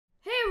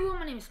everyone,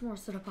 my name is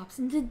Pops,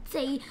 and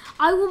today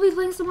I will be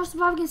playing some more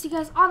survival against you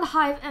guys on the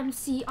Hive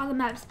MC on the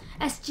maps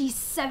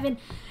SG7.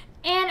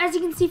 And as you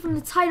can see from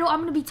the title,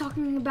 I'm going to be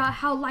talking about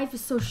how life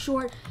is so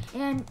short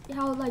and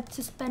how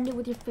to spend it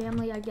with your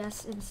family, I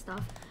guess, and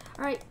stuff.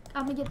 Alright,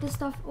 I'm going to get this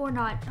stuff or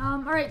not.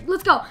 Alright,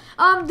 let's go.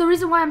 The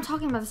reason why I'm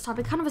talking about this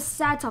topic, kind of a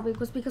sad topic,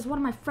 was because one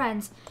of my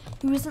friends,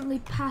 he recently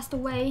passed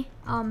away.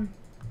 For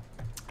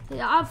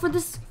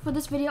this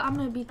video, I'm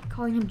going to be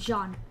calling him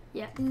John.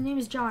 Yeah, his name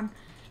is John.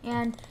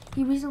 And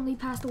he recently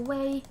passed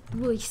away.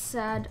 Really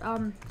sad.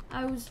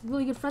 I was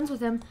really good friends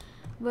with him,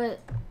 but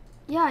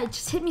yeah, it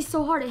just hit me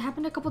so hard. It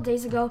happened a couple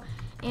days ago,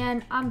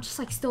 and I'm just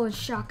still in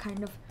shock,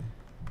 kind of.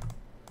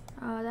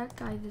 That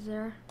guy is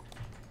there.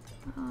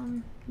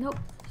 Nope,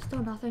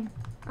 still nothing.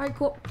 All right,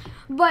 cool.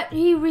 But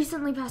he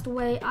recently passed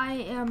away. I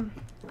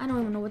don't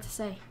even know what to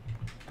say.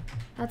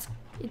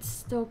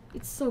 It's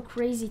so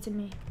crazy to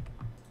me.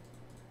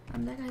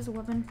 That guy has a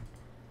weapon.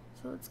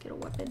 So let's get a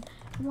weapon.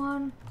 Come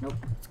on. Nope.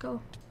 Let's go.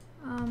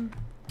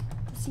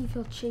 Let's see if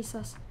he'll chase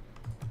us.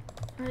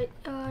 Alright,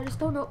 just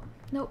don't.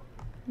 Nope.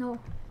 No.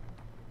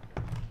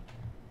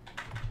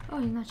 Oh,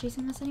 he's not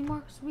chasing us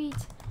anymore? Sweet.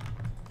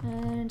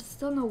 And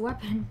still no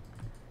weapon.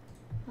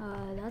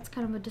 That's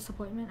kind of a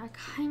disappointment. I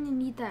kind of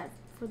need that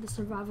for the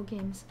survival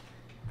games.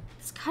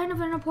 It's kind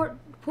of an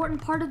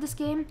important part of this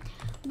game.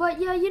 But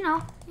yeah, you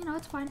know,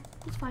 it's fine.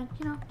 It's fine.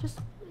 Just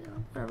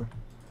whatever.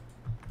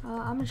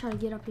 I'm gonna try to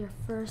get up here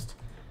first.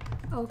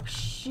 Oh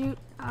shoot,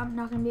 I'm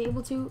not gonna be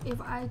able to if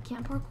I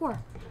can't parkour.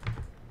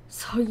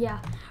 So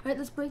yeah, alright,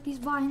 let's break these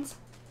vines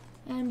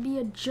and be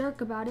a jerk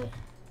about it.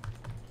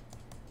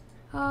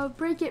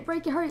 Break it,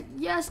 hurry.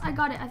 Yes, I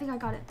got it. I think I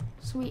got it.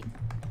 Sweet.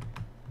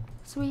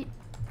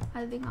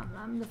 I think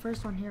I'm the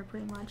first one here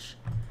pretty much.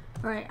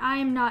 Alright, I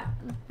am not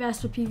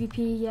best with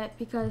PvP yet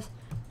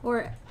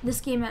or this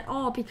game at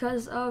all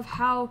because of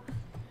how,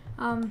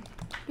 I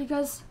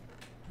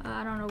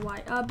don't know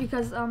why, I'm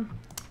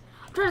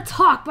trying to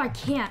talk, but I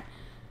can't.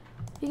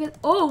 Because,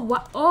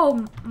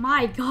 oh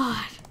my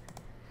god.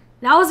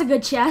 That was a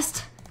good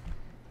chest.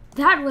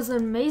 That was an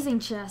amazing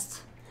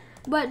chest.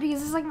 But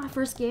because this is my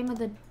first game of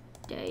the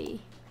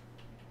day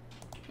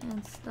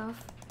and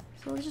stuff.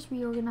 So let's just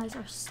reorganize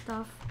our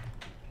stuff.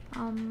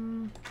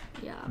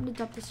 Yeah, I'm gonna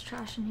dump this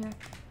trash in here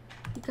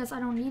because I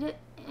don't need it,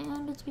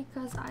 and it's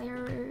because I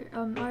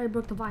already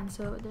broke the vine,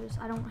 so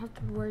I don't have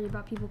to worry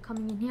about people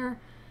coming in here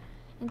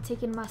and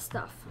taking my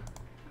stuff.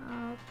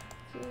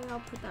 Okay, I'll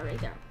put that right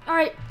there.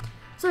 Alright,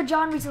 so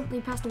John recently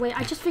passed away.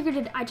 I just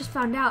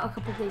found out a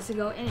couple days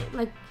ago, and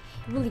it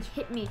really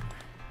hit me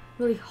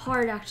really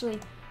hard actually.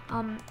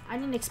 I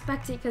didn't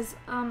expect it because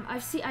I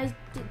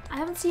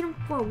haven't seen him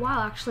for a while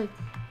actually.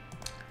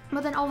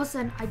 But then all of a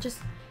sudden I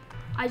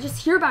just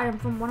hear about him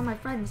from one of my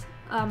friends.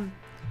 I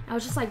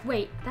was just like,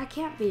 wait, that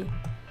can't be.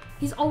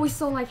 He's always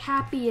so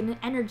happy and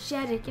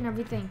energetic and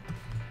everything.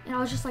 And I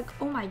was just like,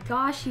 oh my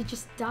gosh, he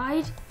just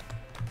died.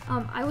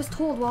 I was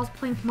told while I was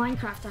playing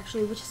Minecraft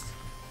actually, which is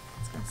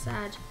kind of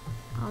sad.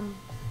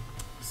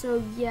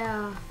 So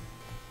yeah.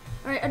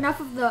 Alright, enough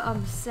of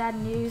the sad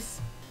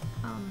news.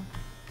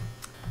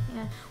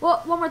 Yeah.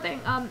 Well, one more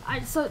thing.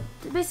 So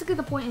basically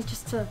the point is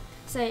just to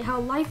say how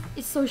life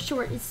is so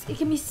short. It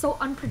can be so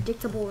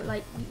unpredictable.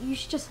 You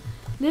should just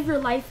live your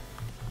life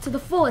to the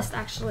fullest.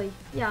 Actually,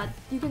 yeah,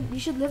 you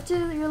should live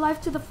your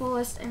life to the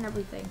fullest and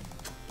everything.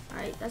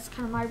 Alright, that's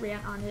kind of my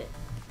rant on it.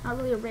 Not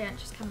really a rant,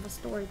 just kind of a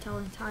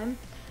storytelling time.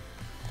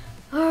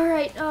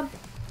 Alright,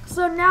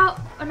 so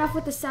now enough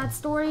with the sad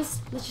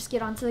stories. Let's just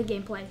get on to the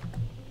gameplay.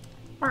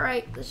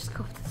 Alright, let's just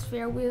go with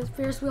this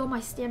Ferris wheel,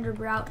 my standard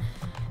route,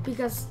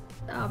 because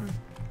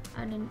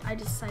I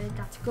decided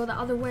not to go the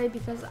other way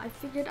because I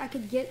figured I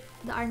could get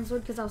the iron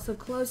sword because I was so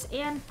close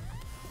and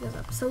because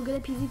I'm so good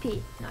at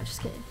PvP. No,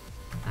 just kidding.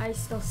 I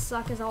still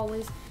suck as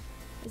always.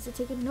 Is it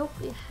taken? Nope,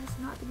 it has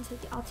not been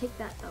taken. I'll take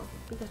that though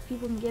because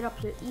people can get up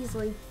here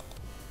easily.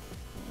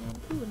 And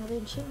ooh, another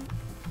enchantment.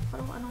 I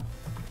don't.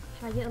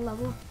 Can I get a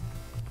level?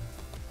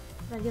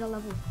 Can I get a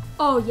level?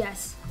 Oh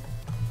yes.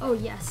 Oh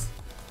yes.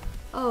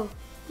 Oh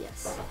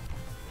yes.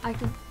 I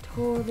can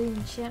totally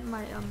enchant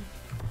my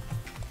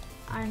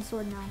iron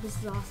sword now. This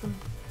is awesome.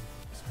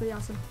 It's pretty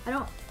awesome. I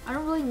don't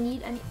really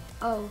need any.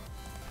 Oh,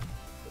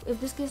 if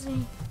this gives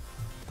me.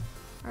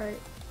 All right.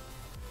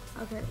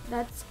 Okay,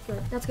 that's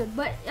good.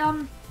 But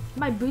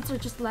my boots are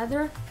just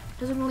leather.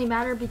 Doesn't really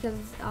matter because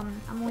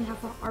I'm only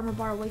half an armor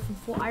bar away from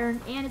full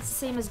iron, and it's the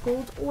same as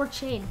gold or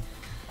chain.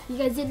 You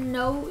guys didn't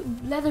know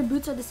leather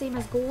boots are the same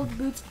as gold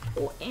boots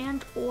or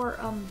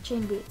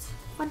chain boots.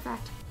 Fun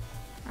fact.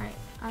 All right.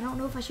 I don't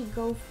know if I should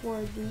go for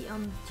the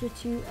tier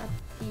 2 at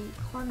the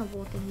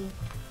carnival thingy,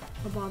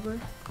 the bobber.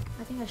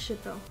 I think I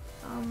should though.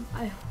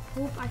 I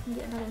hope I can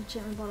get another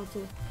enchantment bottle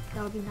too.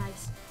 That would be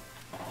nice.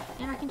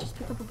 And I can just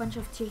pick up a bunch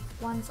of tier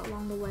 1s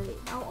along the way.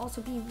 That will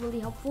also be really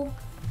helpful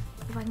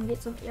if I can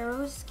get some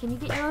arrows. Can you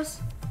get arrows?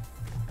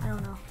 I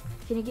don't know.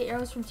 Can you get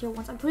arrows from tier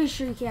 1s? I'm pretty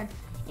sure you can.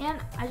 And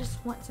I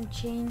just want some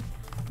chain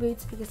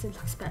boots because it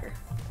looks better.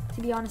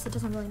 To be honest, it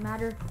doesn't really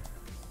matter,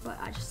 but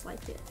I just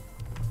liked it.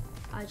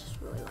 I just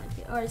really like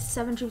it. All right,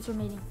 7 troops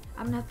remaining.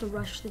 I'm gonna have to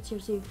rush the tier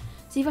 2.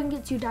 See if I can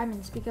get 2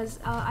 diamonds because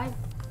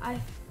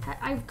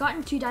I've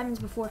gotten 2 diamonds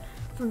before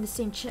from the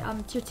same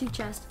tier 2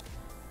 chest.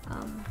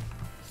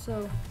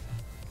 So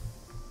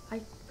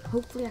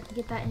hopefully I can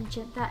get that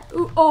enchant that.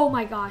 Ooh, oh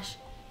my gosh!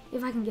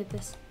 If I can get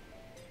this,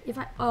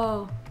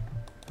 oh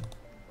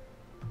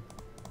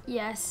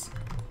yes,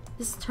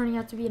 this is turning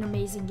out to be an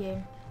amazing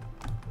game.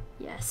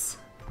 Yes.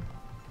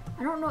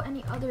 I don't know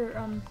any other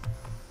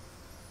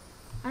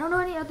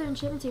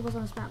enchantment tables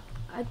on this map.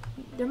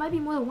 There might be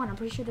more than one. I'm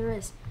pretty sure there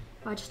is,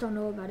 but I just don't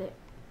know about it.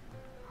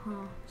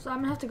 Huh. So I'm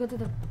gonna have to go to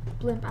the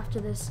blimp after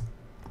this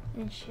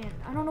and enchant.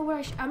 I don't know where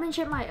I'm gonna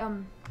enchant my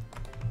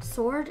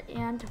sword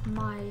and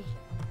my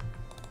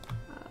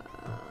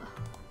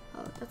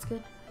oh, that's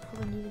good.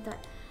 Probably needed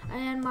that.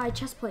 And my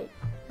chest plate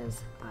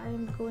because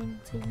I'm going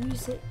to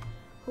use it.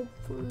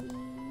 Hopefully,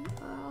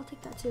 I'll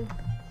take that too.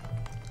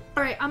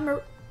 All right,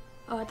 oh,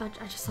 I thought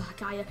I just saw a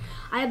guy.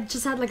 I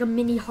just had like a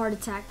mini heart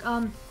attack. So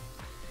I'm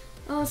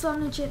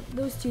gonna enchant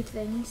those 2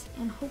 things,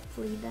 and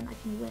hopefully then I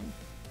can win.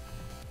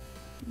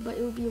 But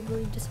it would be a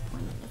really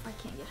disappointment if I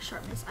can't get a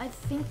sharpness. I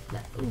think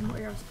that more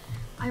arrows.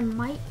 I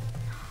might.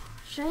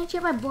 Should I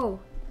enchant my bow?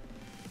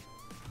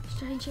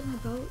 Should I enchant my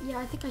bow? Yeah,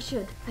 I think I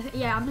should.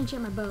 Yeah, I'm gonna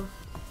enchant my bow.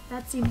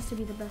 That seems to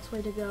be the best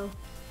way to go.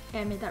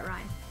 Yeah, I made that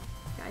rhyme.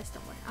 Guys,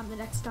 don't worry. I'm the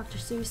next Dr.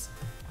 Seuss.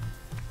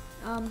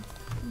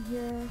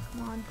 Here,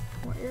 come on,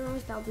 more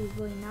arrows. That would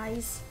be really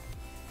nice.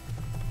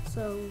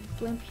 So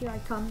blimp, here I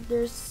come.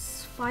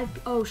 There's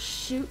 5. Oh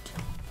shoot,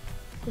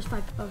 there's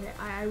 5. Okay,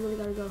 I really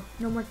gotta go.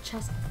 No more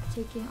chest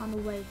taking on the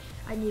way.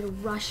 I need to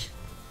rush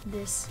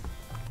this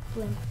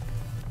blimp.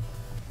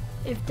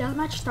 If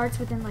deathmatch starts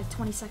within like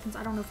 20 seconds,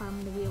 I don't know if I'm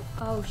gonna be able.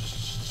 Oh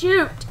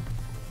shoot!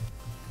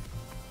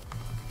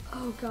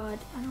 Oh god,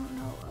 I don't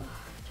know.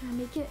 Can I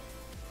make it?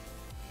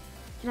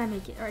 Can I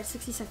make it? All right,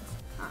 60 seconds.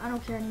 I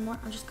don't care anymore.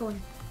 I'm just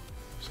going.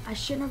 I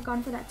shouldn't have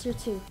gone for that tier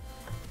 2.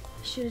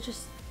 I should have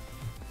just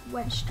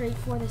went straight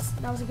for this.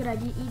 That was a good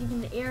idea. Eating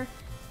in the air.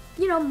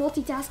 You know,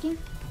 multitasking.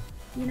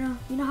 You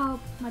know how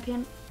my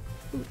pan.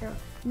 Ooh, arrow.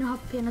 You know how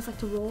pandas like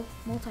to roll?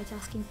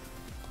 Multitasking.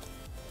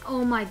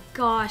 Oh my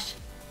gosh.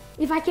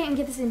 If I can't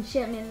get this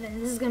enchantment, then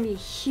this is gonna be a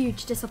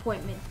huge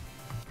disappointment.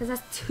 Because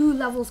that's 2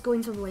 levels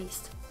going to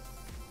waste.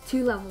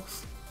 2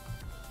 levels.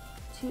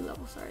 2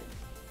 levels, alright.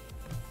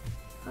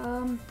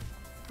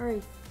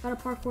 Hurry. Gotta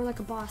parkour like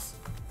a boss.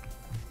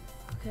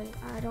 Okay,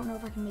 I don't know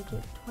if I can make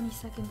it. 20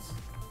 seconds.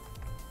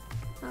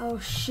 Oh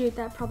shoot,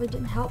 that probably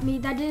didn't help me.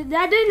 That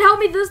didn't help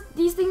me.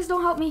 These things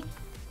don't help me.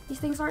 These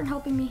things aren't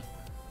helping me.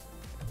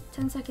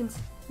 10 seconds.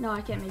 No, I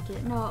can't make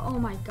it. No, oh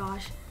my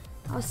gosh.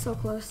 I was so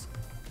close.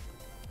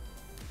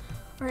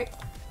 Alright.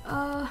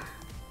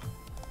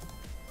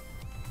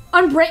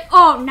 Unbreak.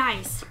 Oh,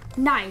 nice.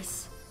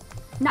 Nice.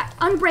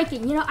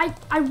 Unbreaking. You know,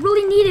 I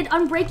really needed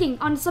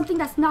unbreaking on something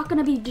that's not going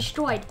to be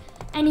destroyed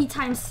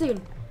anytime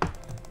soon.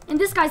 And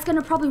this guy's going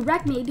to probably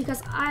wreck me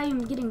because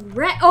I'm getting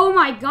wrecked. Oh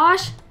my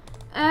gosh.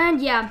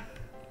 And yeah.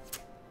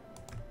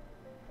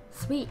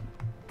 Sweet.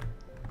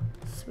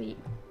 Sweet.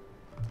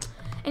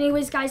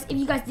 Anyways, guys, if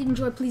you guys did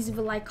enjoy, please leave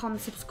a like,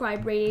 comment,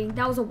 subscribe, rating.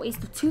 That was a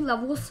waste of 2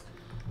 levels.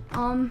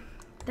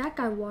 That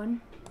guy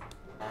won.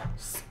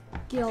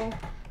 Skill.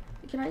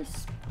 Can I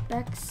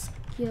spec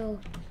skill?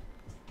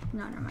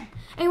 No, never mind.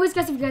 Anyways,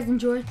 guys, if you guys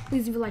enjoyed,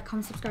 please leave a like,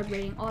 comment, subscribe,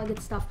 rating, all that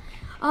good stuff.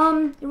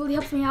 It really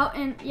helps me out.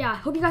 And yeah,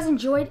 hope you guys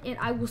enjoyed, and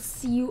I will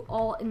see you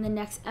all in the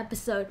next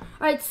episode.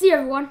 All right, see you,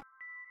 everyone.